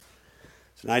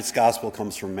Tonight's gospel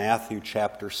comes from Matthew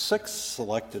chapter 6,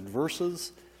 selected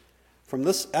verses. From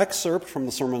this excerpt from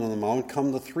the Sermon on the Mount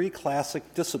come the three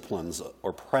classic disciplines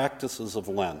or practices of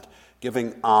Lent: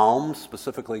 giving alms,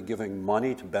 specifically giving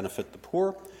money to benefit the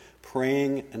poor,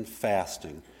 praying, and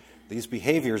fasting. These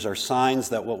behaviors are signs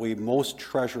that what we most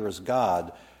treasure is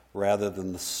God rather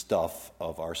than the stuff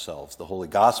of ourselves. The Holy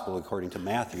Gospel according to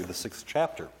Matthew, the 6th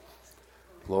chapter.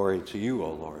 Glory to you, O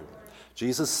Lord.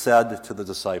 Jesus said to the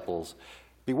disciples,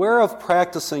 "Beware of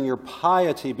practicing your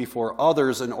piety before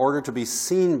others in order to be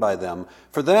seen by them,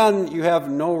 for then you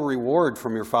have no reward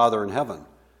from your Father in heaven.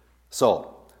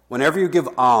 So, whenever you give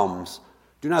alms,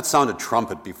 do not sound a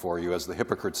trumpet before you, as the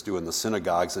hypocrites do in the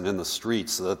synagogues and in the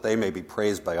streets, so that they may be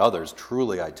praised by others.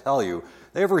 Truly, I tell you,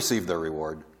 they have received their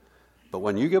reward. But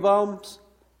when you give alms,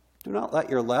 do not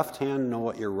let your left hand know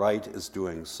what your right is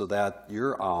doing, so that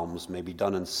your alms may be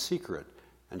done in secret,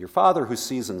 and your Father who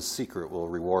sees in secret will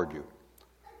reward you.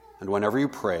 And whenever you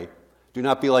pray, do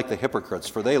not be like the hypocrites,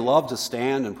 for they love to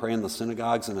stand and pray in the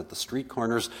synagogues and at the street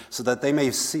corners, so that they may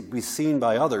be seen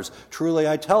by others. Truly,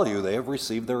 I tell you, they have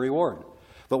received their reward.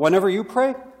 But whenever you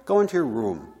pray, go into your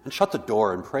room and shut the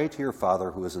door and pray to your Father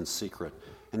who is in secret,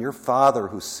 and your Father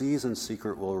who sees in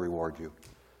secret will reward you.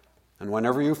 And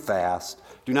whenever you fast,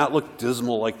 do not look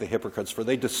dismal like the hypocrites, for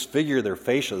they disfigure their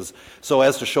faces so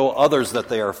as to show others that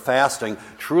they are fasting.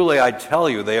 Truly, I tell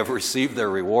you, they have received their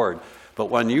reward. But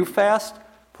when you fast,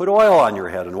 put oil on your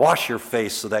head and wash your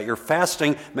face, so that your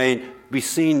fasting may be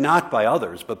seen not by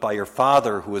others, but by your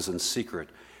Father who is in secret.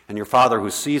 And your Father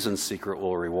who sees in secret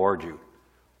will reward you.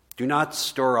 Do not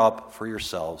store up for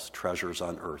yourselves treasures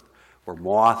on earth, where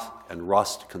moth and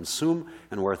rust consume,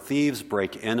 and where thieves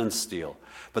break in and steal.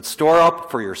 But store up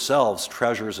for yourselves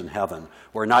treasures in heaven,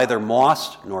 where neither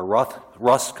moth nor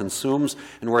rust consumes,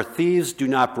 and where thieves do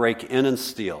not break in and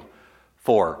steal.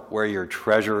 For where your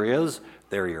treasure is,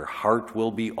 there your heart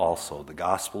will be also." The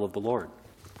gospel of the Lord.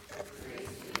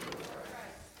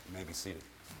 You may be seated.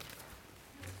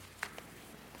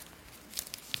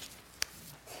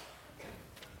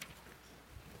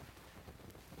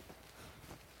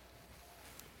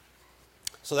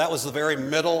 So that was the very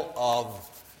middle of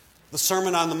the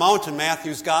Sermon on the Mount in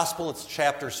Matthew's Gospel. It's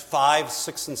chapters 5,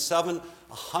 6, and 7,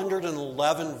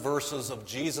 111 verses of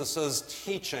Jesus'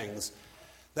 teachings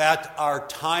that are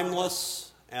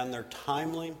timeless and they're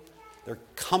timely, they're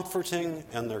comforting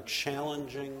and they're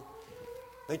challenging.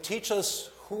 They teach us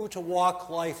who to walk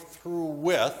life through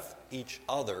with each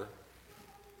other,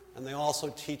 and they also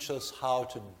teach us how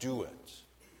to do it,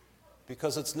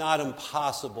 because it's not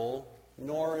impossible,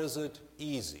 nor is it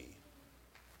easy.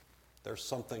 There's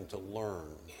something to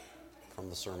learn from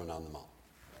the Sermon on the Mount.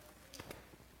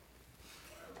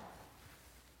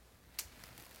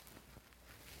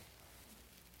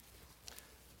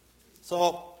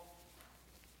 So,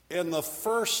 in the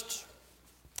first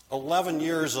 11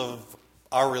 years of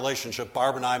our relationship,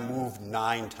 Barb and I moved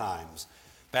 9 times.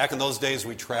 Back in those days,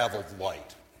 we traveled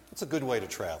light. It's a good way to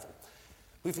travel.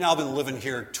 We've now been living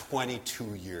here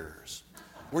 22 years.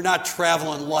 We're not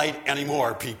traveling light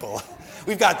anymore, people.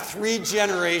 We've got 3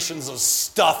 generations of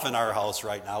stuff in our house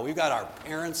right now. We've got our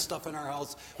parents' stuff in our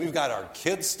house. We've got our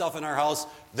kids' stuff in our house.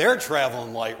 They're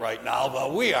traveling light right now,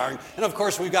 but we aren't. And of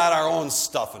course, we've got our own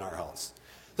stuff in our house.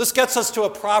 This gets us to a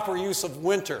proper use of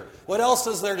winter. What else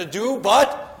is there to do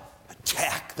but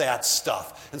attack that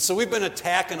stuff? And so we've been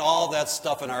attacking all that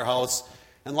stuff in our house.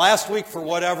 And last week, for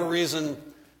whatever reason,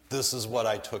 this is what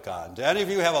I took on. Do any of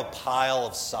you have a pile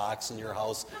of socks in your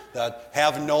house that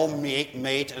have no mate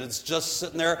and it's just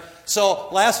sitting there? So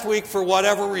last week, for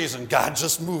whatever reason, God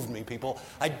just moved me, people.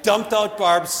 I dumped out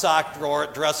Barb's sock drawer,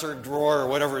 dresser drawer, or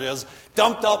whatever it is,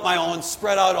 dumped out my own,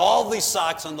 spread out all these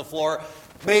socks on the floor,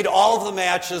 made all of the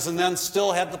matches, and then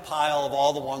still had the pile of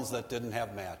all the ones that didn't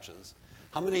have matches.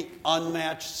 How many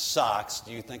unmatched socks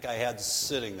do you think I had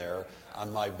sitting there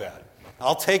on my bed?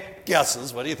 I'll take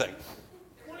guesses. What do you think?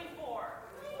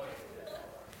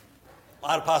 A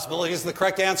lot of possibilities. The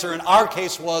correct answer in our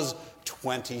case was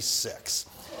 26.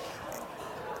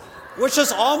 Which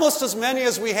is almost as many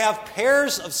as we have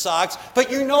pairs of socks,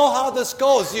 but you know how this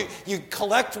goes. You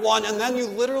collect one and then you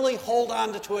literally hold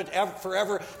on to it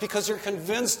forever because you're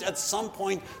convinced at some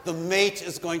point the mate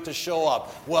is going to show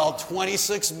up. Well,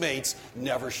 26 mates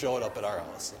never showed up at our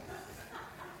house.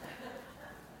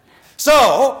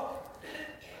 So,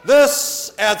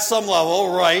 this, at some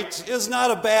level, right, is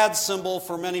not a bad symbol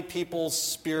for many people's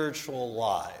spiritual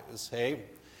lives, hey?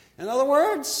 In other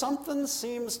words, something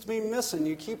seems to be missing.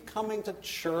 You keep coming to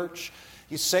church,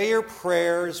 you say your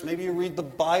prayers, maybe you read the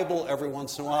Bible every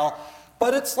once in a while,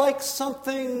 but it's like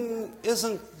something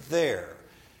isn't there.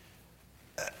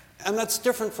 And that's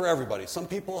different for everybody. Some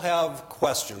people have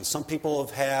questions. Some people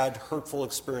have had hurtful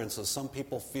experiences. Some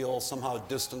people feel somehow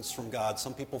distanced from God.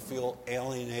 Some people feel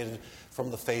alienated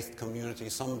from the faith community.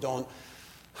 Some don't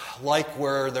like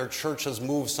where their church has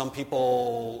moved. Some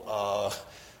people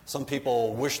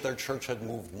wish their church had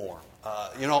moved more.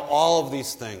 All of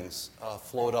these things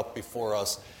float up before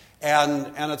us. And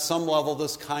at some level,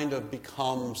 this kind of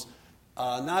becomes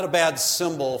not a bad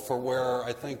symbol for where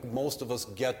I think most of us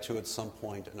get to at some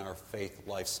point in our faith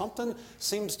life. Something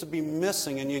seems to be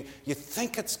missing, and you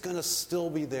think it's going to still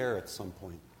be there at some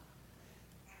point.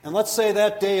 And let's say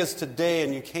that day is today,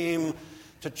 and you came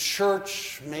to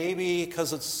church maybe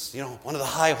because it's one of the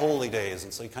high holy days,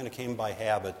 and so you kind of came by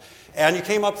habit. And you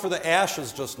came up for the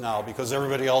ashes just now because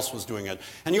everybody else was doing it.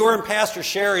 And you were in Pastor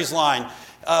Sherry's line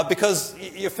because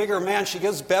you figure, man, she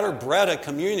gives better bread at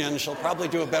communion. She'll probably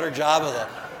do a better job of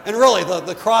And really,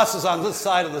 the cross is on this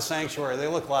side of the sanctuary. They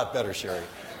look a lot better, Sherry.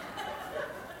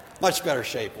 Much better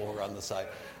shape over on the side.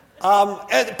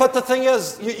 But the thing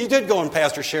is, you did go in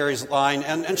Pastor Sherry's line,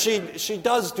 and she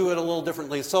does do it a little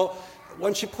differently. So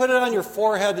when she put it on your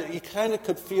forehead, you kind of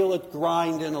could feel it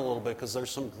grind in a little bit because there's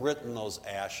some grit in those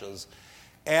ashes.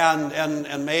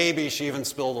 And maybe she even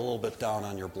spilled a little bit down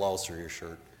on your blouse or your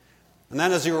shirt. And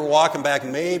then as you were walking back,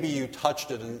 maybe you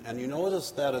touched it, and you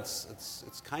noticed that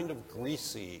it's kind of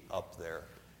greasy up there.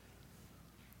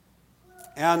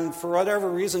 And for whatever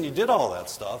reason, you did all that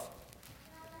stuff.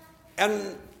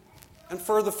 And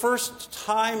for the first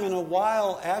time in a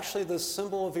while, actually, the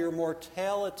symbol of your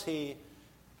mortality,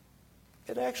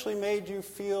 it actually made you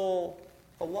feel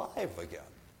alive again.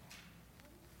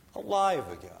 Alive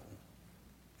again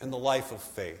in the life of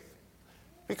faith.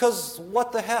 Because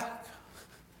what the heck?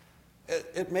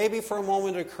 It maybe for a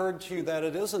moment occurred to you that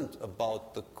it isn't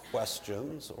about the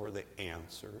questions or the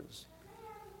answers,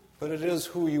 but it is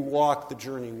who you walk the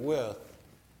journey with,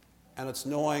 and it's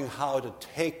knowing how to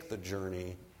take the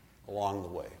journey along the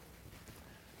way.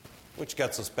 Which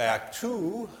gets us back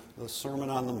to the Sermon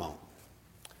on the Mount.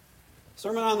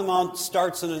 Sermon on the Mount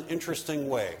starts in an interesting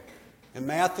way. In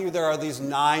Matthew, there are these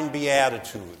 9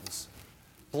 Beatitudes.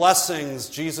 Blessings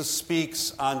Jesus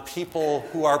speaks on people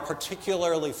who are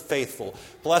particularly faithful.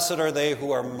 Blessed are they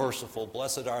who are merciful.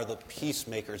 Blessed are the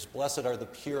peacemakers. Blessed are the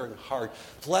pure in heart.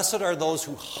 Blessed are those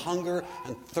who hunger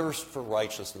and thirst for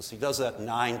righteousness. He does that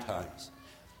 9 times.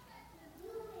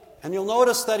 And you'll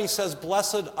notice that he says,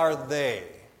 blessed are they.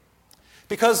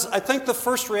 Because I think the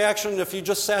first reaction, if you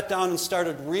just sat down and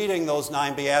started reading those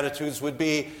 9 Beatitudes, would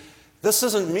be, this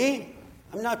isn't me.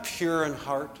 I'm not pure in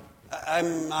heart.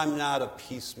 I'm not a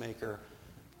peacemaker.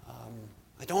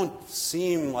 I don't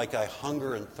seem like I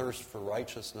hunger and thirst for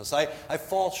righteousness. I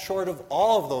fall short of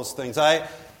all of those things. I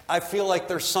feel like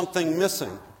there's something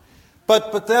missing.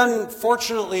 But then,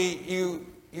 fortunately,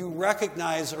 you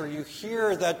recognize or you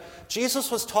hear that Jesus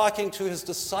was talking to his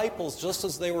disciples just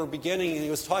as they were beginning, and he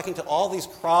was talking to all these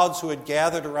crowds who had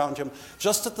gathered around him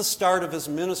just at the start of his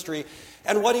ministry.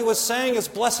 And what he was saying is,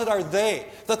 blessed are they,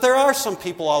 that there are some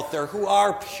people out there who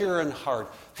are pure in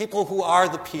heart, people who are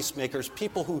the peacemakers,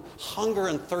 people who hunger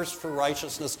and thirst for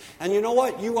righteousness. And you know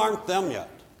what? You aren't them yet.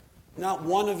 Not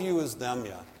one of you is them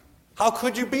yet. How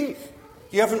could you be?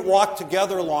 You haven't walked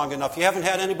together long enough. You haven't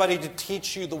had anybody to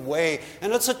teach you the way.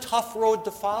 And it's a tough road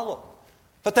to follow.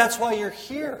 But that's why you're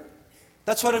here.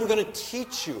 That's what I'm going to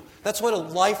teach you. That's what a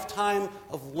lifetime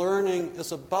of learning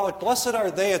is about. Blessed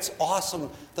are they. It's awesome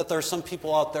that there are some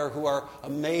people out there who are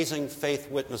amazing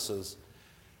faith witnesses.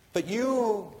 But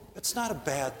it's not a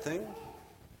bad thing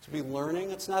to be learning.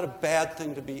 It's not a bad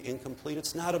thing to be incomplete.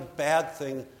 It's not a bad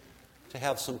thing to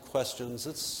have some questions.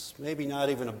 It's maybe not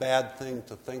even a bad thing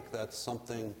to think that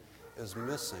something is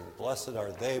missing. Blessed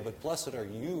are they, but blessed are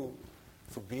you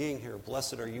for being here.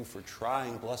 Blessed are you for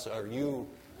trying. Blessed are you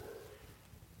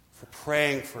for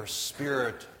praying for a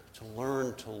spirit to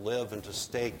learn to live and to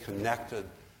stay connected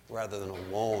rather than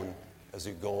alone as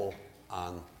you go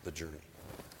on the journey.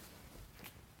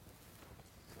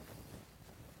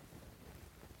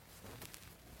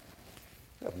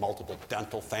 We have multiple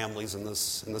dental families in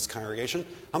this congregation.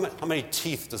 How many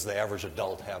teeth does the average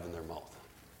adult have in their mouth?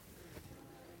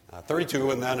 32,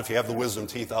 and then if you have the wisdom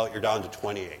teeth out, you're down to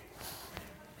 28.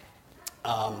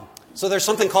 So there's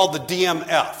something called the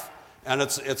DMF, and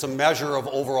it's a measure of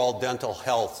overall dental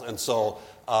health. And so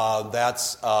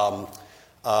that's now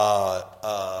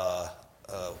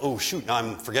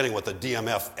I'm forgetting what the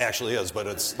DMF actually is, but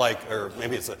it's like, or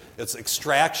maybe it's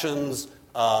extractions,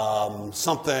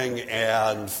 something,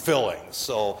 and fillings.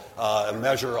 So a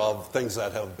measure of things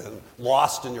that have been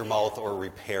lost in your mouth or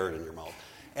repaired in your mouth.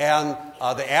 And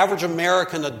the average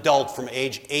American adult from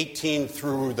age 18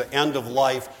 through the end of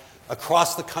life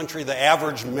Across the country, the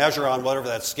average measure on whatever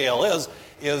that scale is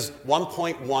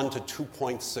 1.1 to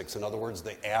 2.6. In other words,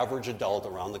 the average adult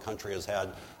around the country has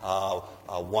had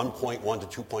 1.1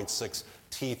 to 2.6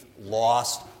 teeth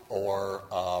lost or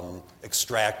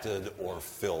extracted or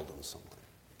filled in some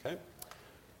way. Okay?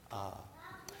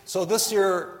 So this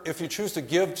year, if you choose to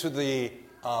give to the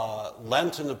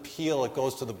Lenten appeal, it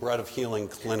goes to the Bread of Healing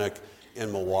Clinic in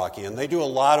Milwaukee. And they do a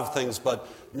lot of things, but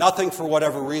nothing, for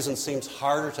whatever reason, seems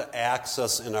harder to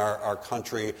access in our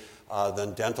country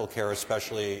than dental care,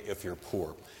 especially if you're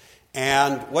poor.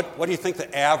 And what do you think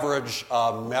the average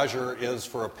measure is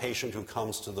for a patient who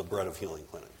comes to the Bread of Healing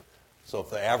Clinic? So if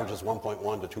the average is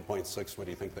 1.1 to 2.6, what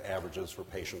do you think the average is for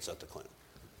patients at the clinic?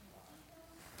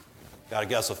 Got a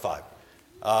guess of 5.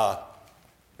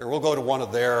 Here, we'll go to one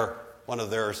of their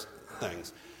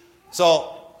things.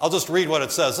 So I'll just read what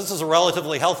it says. This is a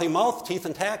relatively healthy mouth, teeth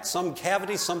intact, some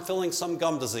cavities, some fillings, some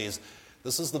gum disease.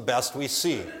 This is the best we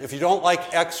see. If you don't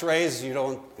like x-rays,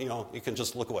 you can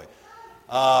just look away.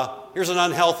 Here's an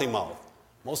unhealthy mouth.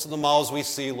 Most of the mouths we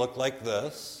see look like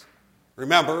this.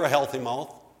 Remember, a healthy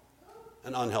mouth,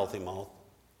 an unhealthy mouth.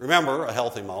 Remember, a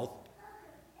healthy mouth,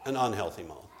 an unhealthy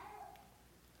mouth.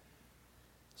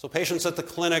 So patients at the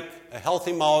clinic, a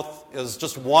healthy mouth is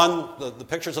just one. The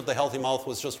pictures of the healthy mouth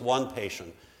was just one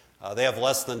patient. They have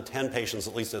less than 10 patients,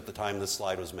 at least at the time this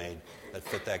slide was made, that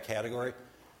fit that category.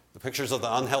 The pictures of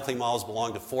the unhealthy mouths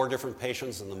belong to 4 different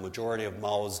patients, and the majority of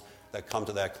mouths that come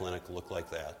to that clinic look like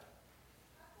that.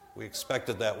 We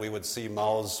expected that we would see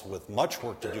mouths with much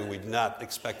work to do. We did not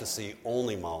expect to see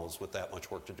only mouths with that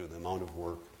much work to do. The amount of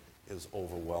work is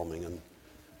overwhelming, and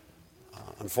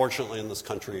unfortunately in this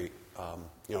country,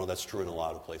 that's true in a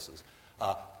lot of places.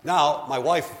 Now, my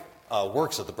wife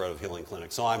works at the Bread of Healing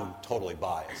Clinic, so I'm totally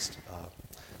biased.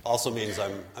 Also means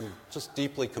I'm just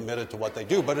deeply committed to what they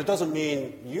do, but it doesn't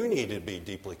mean you need to be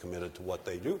deeply committed to what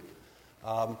they do.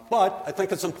 But I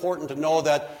think it's important to know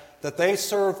that they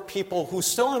serve people who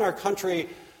still in our country,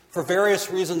 for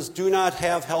various reasons, do not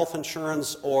have health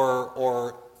insurance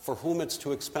or for whom it's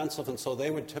too expensive, and so they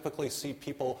would typically see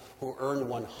people who earn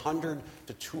 100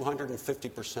 to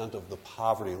 250% of the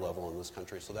poverty level in this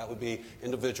country. So that would be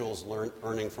individuals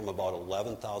earning from about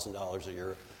 $11,000 a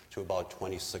year to about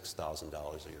 $26,000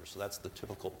 a year. So that's the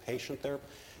typical patient there.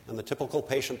 And the typical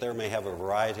patient there may have a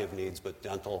variety of needs, but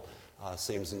dental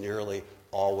seems nearly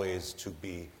always to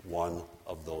be one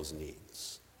of those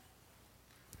needs.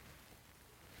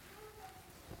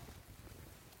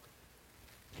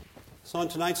 So in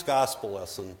tonight's gospel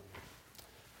lesson,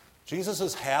 Jesus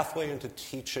is halfway into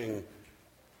teaching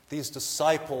these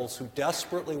disciples who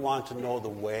desperately want to know the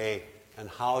way and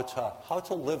how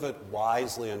to live it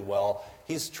wisely and well.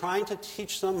 He's trying to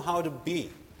teach them how to be.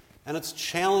 And it's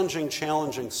challenging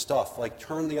stuff, like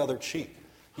turn the other cheek.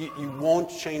 You won't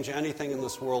change anything in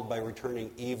this world by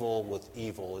returning evil with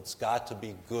evil. It's got to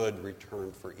be good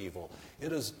returned for evil.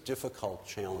 It is difficult,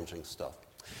 challenging stuff.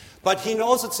 But he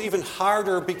knows it's even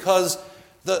harder because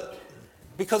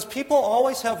people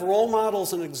always have role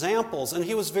models and examples, and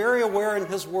he was very aware in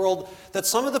his world that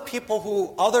some of the people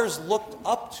who others looked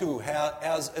up to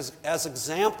as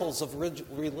examples of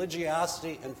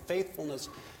religiosity and faithfulness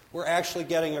were actually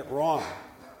getting it wrong.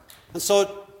 And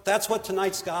so that's what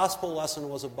tonight's gospel lesson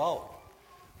was about,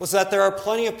 was that there are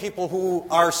plenty of people who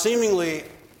are seemingly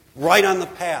right on the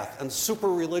path and super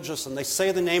religious, and they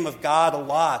say the name of God a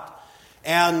lot,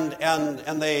 and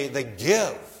they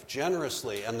give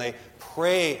generously, and they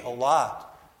pray a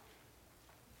lot.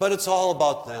 But it's all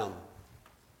about them.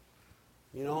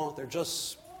 They're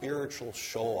just spiritual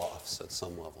show-offs at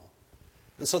some level.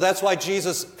 And so that's why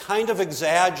Jesus kind of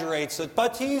exaggerates it,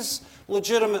 but he's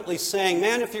legitimately saying,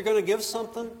 man, if you're going to give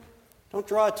something, don't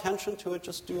draw attention to it,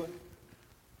 just do it.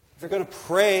 If you're going to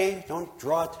pray, don't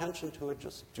draw attention to it,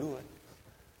 just do it.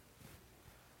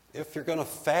 If you're going to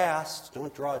fast,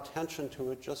 don't draw attention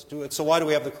to it, just do it. So why do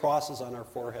we have the crosses on our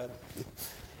forehead? It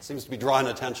seems to be drawing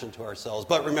attention to ourselves.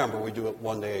 But remember, we do it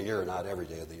one day a year, not every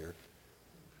day of the year.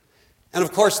 And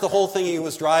of course, the whole thing he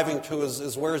was driving to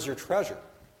is where's your treasure?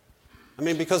 I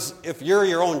mean, because if you're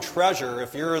your own treasure,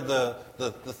 if you're the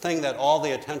thing that all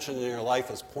the attention in your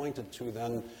life is pointed to,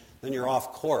 then you're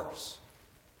off course.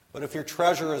 But if your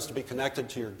treasure is to be connected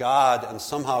to your God and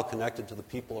somehow connected to the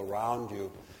people around you,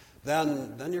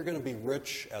 then you're going to be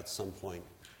rich at some point.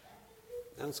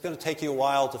 And it's going to take you a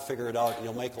while to figure it out, and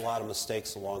you'll make a lot of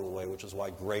mistakes along the way, which is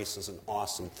why grace is an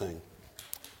awesome thing.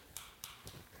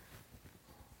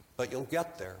 But you'll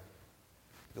get there.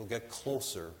 You'll get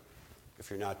closer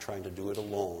if you're not trying to do it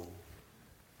alone.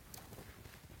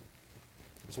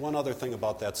 There's one other thing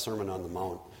about that Sermon on the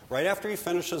Mount. Right after he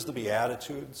finishes the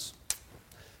Beatitudes,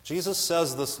 Jesus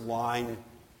says this line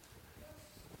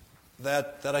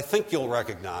that I think you'll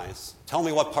recognize. Tell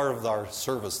me what part of our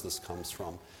service this comes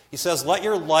from. He says, "Let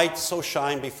your light so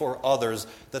shine before others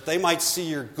that they might see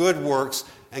your good works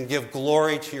and give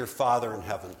glory to your Father in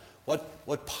heaven."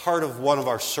 What part of one of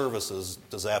our services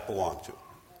does that belong to?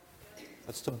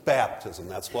 That's to baptism.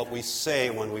 That's what we say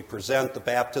when we present the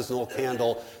baptismal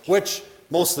candle, which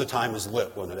most of the time is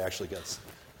lit when it actually gets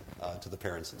to the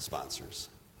parents and sponsors.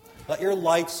 Let your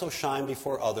light so shine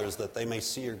before others that they may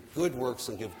see your good works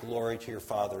and give glory to your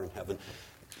Father in heaven.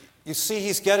 You see,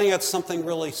 he's getting at something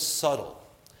really subtle.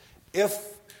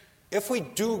 If we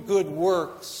do good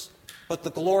works, but the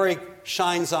glory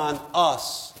shines on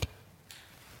us,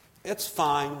 it's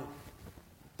fine,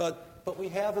 but we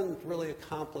haven't really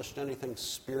accomplished anything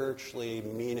spiritually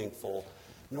meaningful,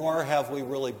 nor have we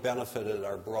really benefited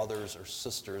our brothers or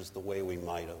sisters the way we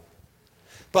might have.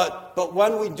 But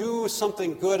when we do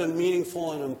something good and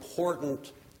meaningful and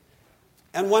important,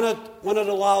 and when it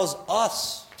allows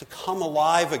us to come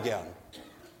alive again,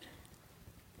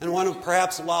 and when it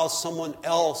perhaps allows someone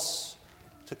else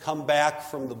to come back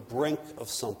from the brink of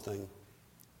something,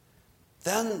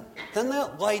 then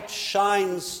that light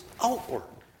shines outward.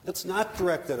 It's not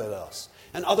directed at us.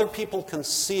 And other people can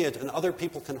see it, and other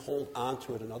people can hold on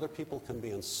to it, and other people can be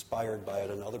inspired by it,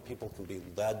 and other people can be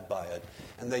led by it.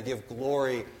 And they give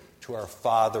glory to our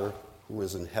Father who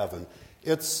is in heaven.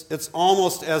 It's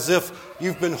almost as if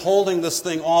you've been holding this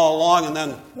thing all along, and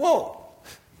then, whoa!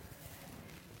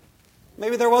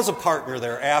 Maybe there was a partner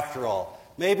there after all.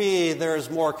 Maybe there's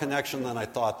more connection than I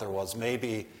thought there was.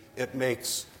 Maybe it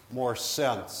makes more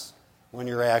sense when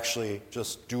you're actually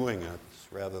just doing it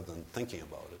rather than thinking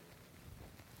about it.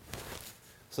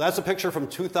 So that's a picture from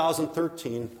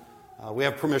 2013. We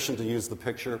have permission to use the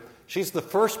picture. She's the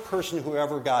first person who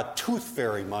ever got tooth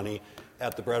fairy money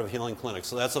at the Bread of Healing Clinic.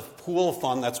 So that's a pool of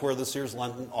fun. That's where this year's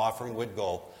Lenten offering would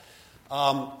go.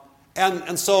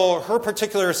 And so her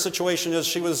particular situation is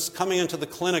she was coming into the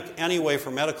clinic anyway for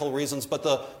medical reasons, but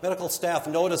the medical staff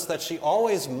noticed that she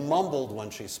always mumbled when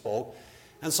she spoke.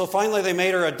 And so finally they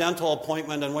made her a dental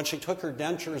appointment, and when she took her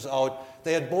dentures out,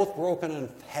 they had both broken in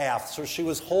half. So she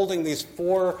was holding these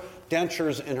 4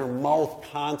 dentures in her mouth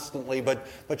constantly, but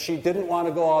she didn't want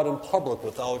to go out in public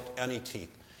without any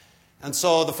teeth. And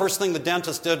so the first thing the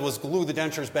dentist did was glue the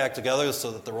dentures back together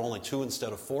so that there were only 2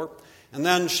 instead of 4. And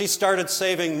then she started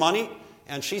saving money,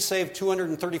 and she saved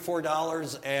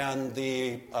 $234, and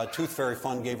the Tooth Fairy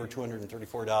Fund gave her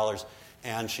 $234,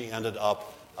 and she ended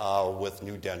up with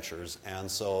new dentures.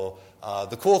 And so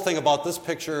the cool thing about this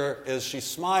picture is she's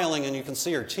smiling, and you can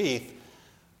see her teeth,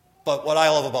 but what I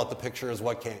love about the picture is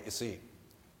what can't you see?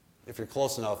 If you're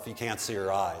close enough, you can't see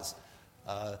her eyes.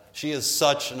 She is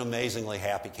such an amazingly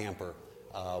happy camper.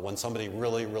 When somebody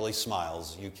really, really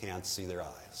smiles, you can't see their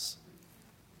eyes.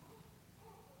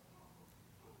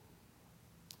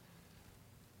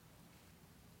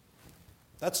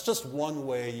 That's just one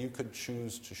way you could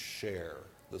choose to share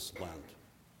this Lent,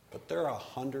 but there are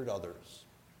 100 others.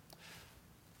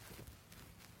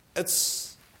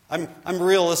 I'm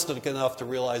realistic enough to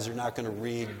realize you're not going to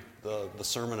read the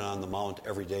Sermon on the Mount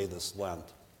every day this Lent.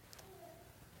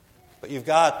 But you've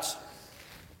got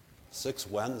 6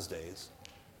 Wednesdays.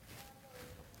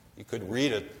 You could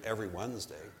read it every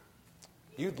Wednesday.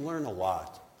 You'd learn a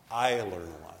lot. I learn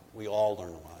a lot. We all learn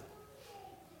a lot.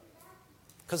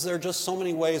 Because there are just so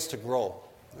many ways to grow.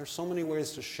 There's so many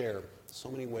ways to share. So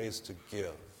many ways to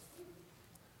give.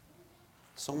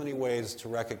 So many ways to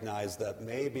recognize that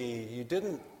maybe you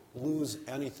didn't lose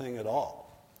anything at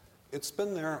all. It's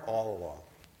been there all along.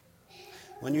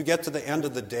 When you get to the end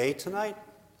of the day tonight,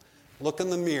 look in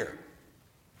the mirror.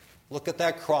 Look at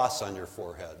that cross on your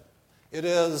forehead. It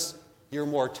is your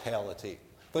mortality,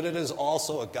 but it is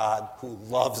also a God who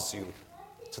loves you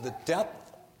to the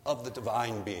depth of the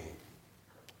divine being,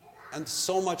 and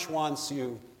so much wants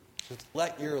you to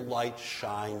let your light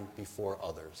shine before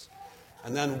others.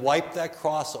 And then wipe that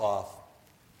cross off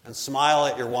and smile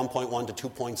at your 1.1 to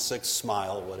 2.6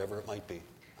 smile, whatever it might be,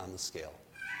 on the scale.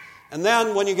 And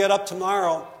then when you get up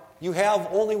tomorrow, you have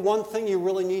only one thing you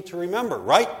really need to remember,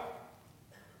 right?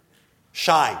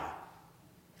 Shine.